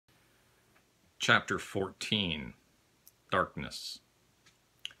Chapter 14, Darkness.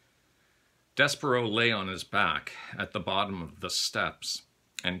 Despereaux lay on his back at the bottom of the steps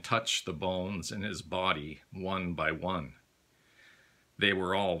and touched the bones in his body one by one. They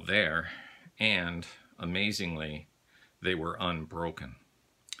were all there, and, amazingly, they were unbroken.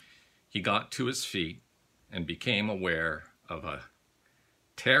 He got to his feet and became aware of a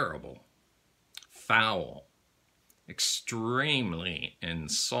terrible, foul, extremely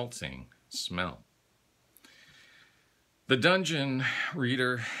insulting smell. The dungeon,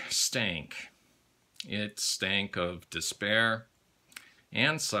 reader, stank. It stank of despair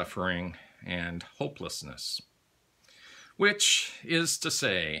and suffering and hopelessness, which is to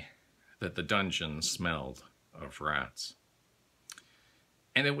say that the dungeon smelled of rats.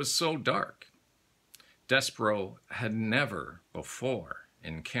 And it was so dark. Despereaux had never before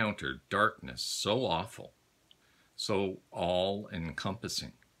encountered darkness so awful, so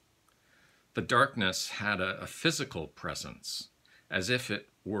all-encompassing. The darkness had a physical presence, as if it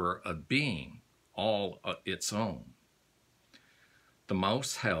were a being all its own. The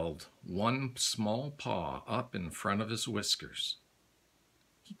mouse held one small paw up in front of his whiskers.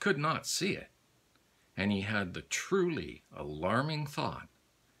 He could not see it, and he had the truly alarming thought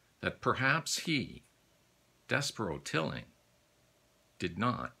that perhaps he, Despereaux Tilling, did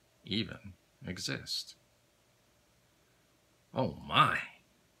not even exist. "Oh my,"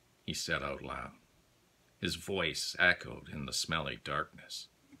 he said out loud. His voice echoed in the smelly darkness.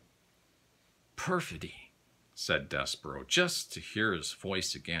 "Perfidy," said Despereaux, just to hear his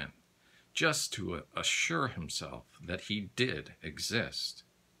voice again, just to assure himself that he did exist.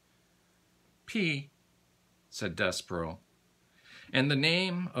 "P," said Despereaux, and the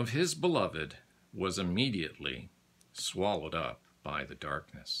name of his beloved was immediately swallowed up by the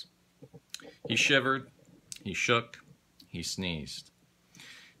darkness. He shivered, he shook, he sneezed.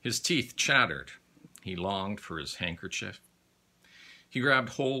 His teeth chattered. He longed for his handkerchief. He grabbed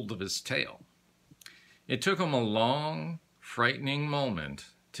hold of his tail. It took him a long, frightening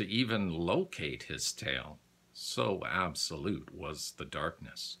moment to even locate his tail, so absolute was the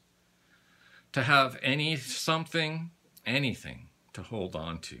darkness. To have anything to hold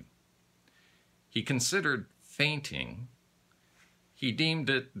on to. He considered fainting. He deemed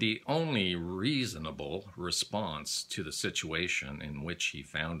it the only reasonable response to the situation in which he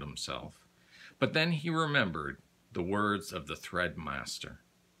found himself. But then he remembered the words of the threadmaster: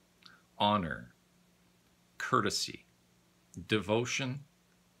 honor, courtesy, devotion,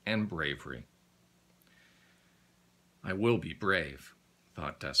 and bravery. "I will be brave,"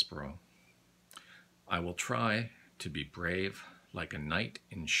 thought Despereaux. "I will try to be brave like a knight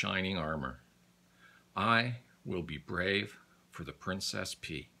in shining armor. I will be brave for the Princess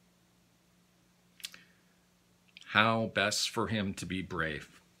P." How best for him to be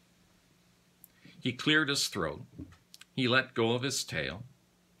brave? He cleared his throat. He let go of his tail.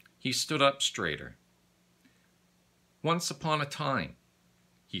 He stood up straighter. "Once upon a time,"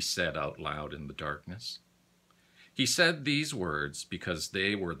 he said out loud in the darkness. He said these words because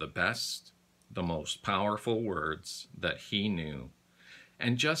they were the best, the most powerful words that he knew,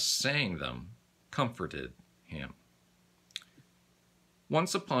 and just saying them comforted him.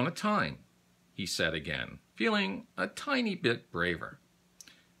 "Once upon a time," he said again, feeling a tiny bit braver.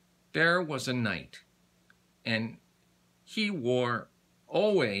 "There was a knight, and he wore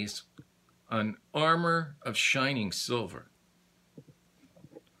always an armor of shining silver."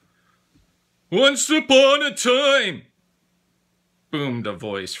 "Once upon a time," boomed a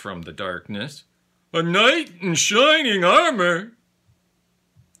voice from the darkness, "a knight in shining armor?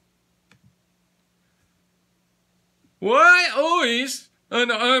 Why always an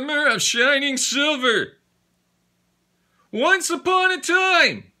armor of shining silver? Once upon a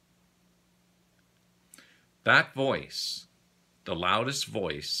time!" That voice, the loudest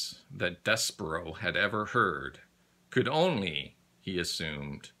voice that Despereaux had ever heard, could only, he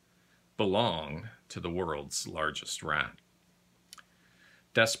assumed, belong to the world's largest rat.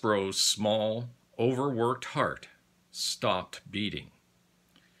 Despereaux's small, overworked heart stopped beating.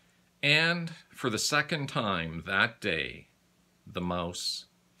 And for the second time that day, the mouse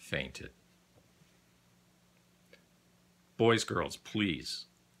fainted. Boys, girls, please.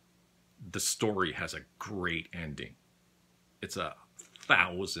 The story has a great ending. It's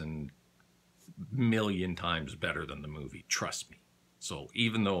 1,000 million times better than the movie, trust me. So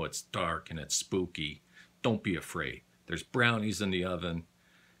even though it's dark and it's spooky, don't be afraid. There's brownies in the oven,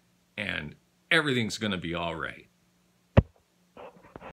 and everything's going to be all right.